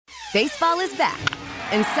Baseball is back,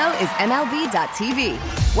 and so is MLB.tv.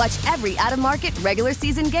 Watch every out-of-market regular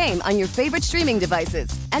season game on your favorite streaming devices,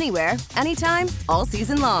 anywhere, anytime, all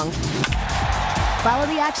season long. Follow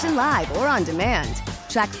the action live or on demand.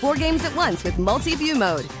 Track 4 games at once with multi-view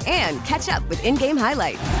mode and catch up with in-game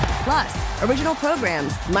highlights. Plus, original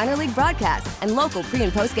programs, minor league broadcasts, and local pre-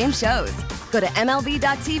 and post-game shows. Go to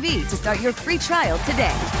MLB.tv to start your free trial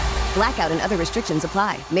today. Blackout and other restrictions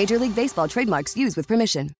apply. Major League Baseball trademarks used with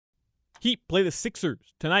permission. Heat play the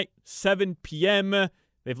Sixers tonight, 7 p.m.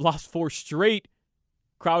 They've lost 4 straight.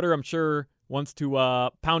 Crowder, I'm sure, wants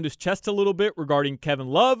to pound his chest a little bit regarding Kevin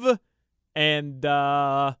Love. And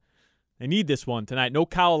they need this one tonight. No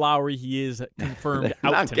Kyle Lowry. He is confirmed they're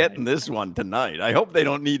out not tonight. getting this one tonight. I hope they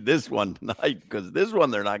don't need this one tonight because this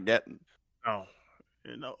one they're not getting.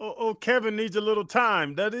 Oh, Kevin needs a little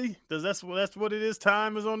time, does he? That's what it is?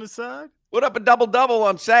 Time is on his side? Put up a double-double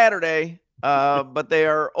on Saturday. But they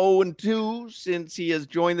are 0-2 since he has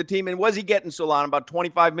joined the team. And was he getting Solana about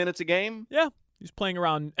 25 minutes a game? Yeah, he's playing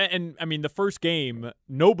around. And I mean, the first game,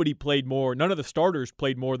 nobody played more. None of the starters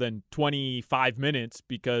played more than 25 minutes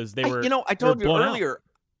because they were. I told you out. earlier,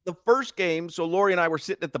 the first game. So Lori and I were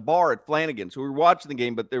sitting at the bar at Flanagan, so we were watching the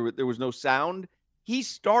game, but there was no sound. He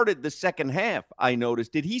started the second half. I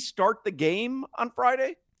noticed. Did he start the game on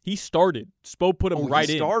Friday? He started. Spo put him right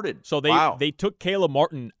in. Started. So they took Caleb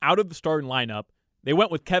Martin out of the starting lineup. They went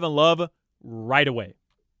with Kevin Love right away.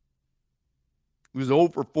 He was 0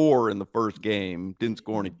 for 4 in the first game. Didn't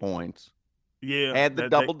score any points. Yeah. Had the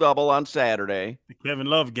double-double on Saturday. The Kevin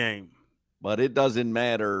Love game. But it doesn't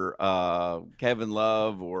matter, Kevin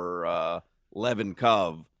Love or Levin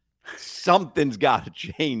Cove. Something's got to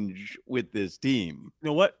change with this team. You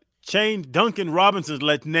know what? Change Duncan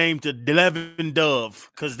Robinson's name to Levin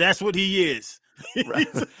Dove because that's what he is.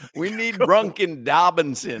 We need Drunken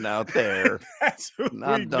Dobinson out there. That's what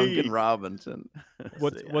not we Duncan need. Robinson.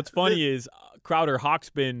 What's funny is Crowder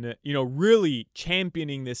Hawk's been, really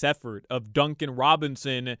championing this effort of Duncan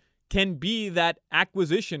Robinson can be that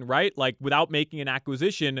acquisition, right? Like without making an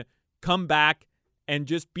acquisition, come back and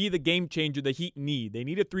just be the game changer the Heat need. They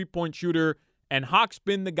need a three-point shooter, and Hawk's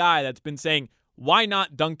been the guy that's been saying, why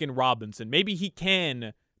not Duncan Robinson? Maybe he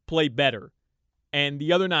can play better. And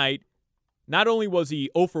the other night, not only was he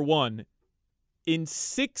 0 for 1, in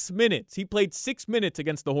 6 minutes, he played 6 minutes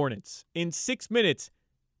against the Hornets. In 6 minutes,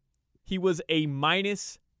 he was a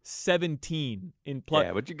minus 17 in play.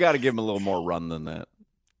 Yeah, but you got to give him a little more run than that.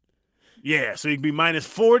 Yeah, so he can be minus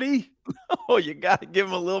 40. Oh, you got to give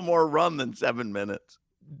him a little more run than 7 minutes.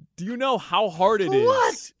 Do you know how hard it is?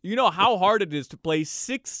 What? You know how hard it is to play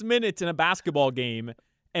 6 minutes in a basketball game,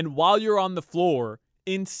 and while you're on the floor,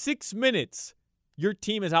 in 6 minutes, your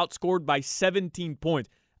team is outscored by 17 points.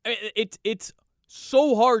 It's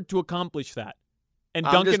so hard to accomplish that. And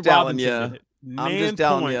Duncan Robinson did it. I'm just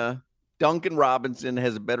telling you, Duncan Robinson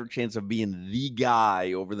has a better chance of being the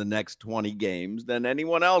guy over the next 20 games than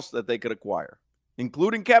anyone else that they could acquire,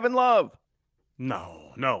 including Kevin Love.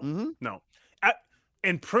 No.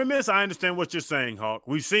 In premise, I understand what you're saying, Hawk.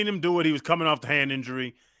 We've seen him do it. He was coming off the hand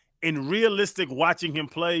injury. In realistic watching him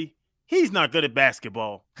play, he's not good at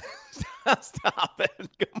basketball. Stop it.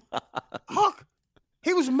 Come on. Hawk,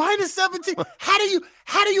 he was minus 17. How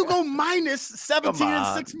do you go minus 17 in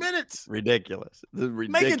 6 minutes? Ridiculous. This is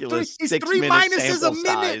ridiculous. He's 6 3 minute minuses sample a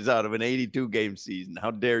minute. size out of an 82-game season. How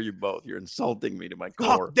dare you both? You're insulting me to my core.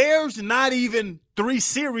 Hawk, there's not even 3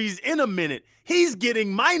 series in a minute. He's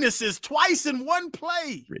getting minuses twice in one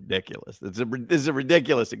play. Ridiculous. This is a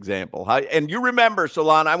ridiculous example. And you remember,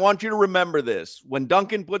 Solana, I want you to remember this. When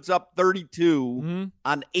Duncan puts up 32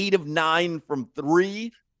 on 8 of 9 from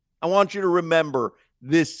 3, I want you to remember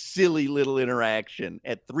this silly little interaction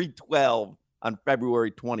at 3:12 on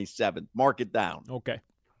February 27th. Mark it down. Okay.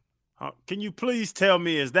 Can you please tell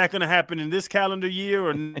me, is that going to happen in this calendar year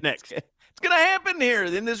or next? It's going to happen here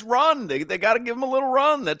in this run. They got to give him a little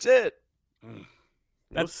run. That's it.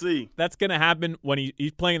 Let's see. That's going to happen when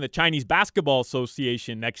he's playing the Chinese Basketball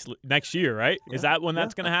Association next year, right? Is that when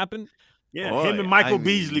that's going to happen? Yeah, Boy, him and Michael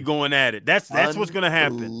Beasley going at it. That's what's going to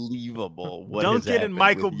happen. Unbelievable. Duncan and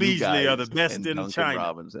Michael Beasley are the best in China.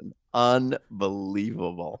 Robinson.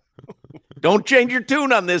 Unbelievable. Don't change your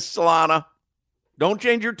tune on this, Solana. Don't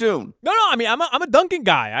change your tune. No. I mean, I'm a Duncan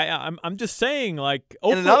guy. I'm just saying, like.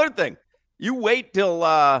 And another thing, you wait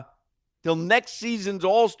till next season's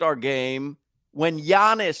All-Star game when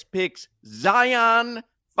Giannis picks Zion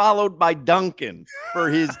followed by Duncan for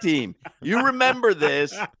his team. You remember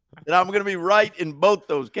this, and I'm going to be right in both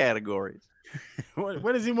those categories.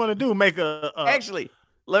 What does he want to do? Make a Actually,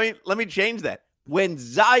 let me change that. when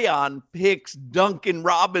Zion picks Duncan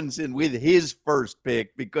Robinson with his first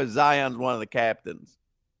pick because Zion's one of the captains.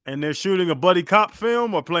 And they're shooting a buddy cop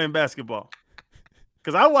film or playing basketball?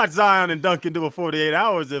 Because I watch Zion and Duncan do a 48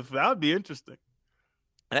 hours. If that would be interesting.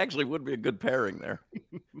 It actually would be a good pairing there.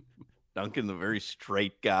 Duncan, the very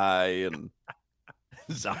straight guy, and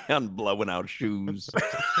Zion blowing out shoes.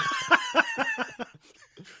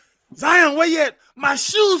 Zion, where you at? My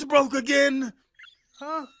shoes broke again.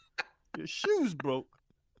 Huh? Your shoes broke.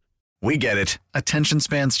 We get it. Attention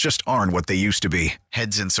spans just aren't what they used to be.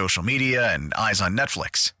 Heads in social media and eyes on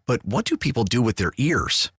Netflix. But what do people do with their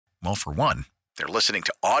ears? Well, for one, they're listening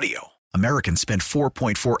to audio. Americans spend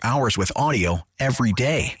 4.4 hours with audio every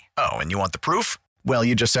day. Oh, and you want the proof? Well,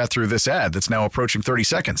 you just sat through this ad that's now approaching 30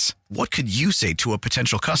 seconds. What could you say to a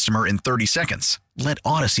potential customer in 30 seconds? Let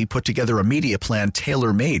Odyssey put together a media plan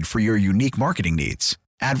tailor-made for your unique marketing needs.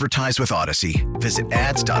 Advertise with Odyssey. Visit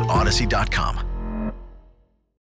ads.odyssey.com.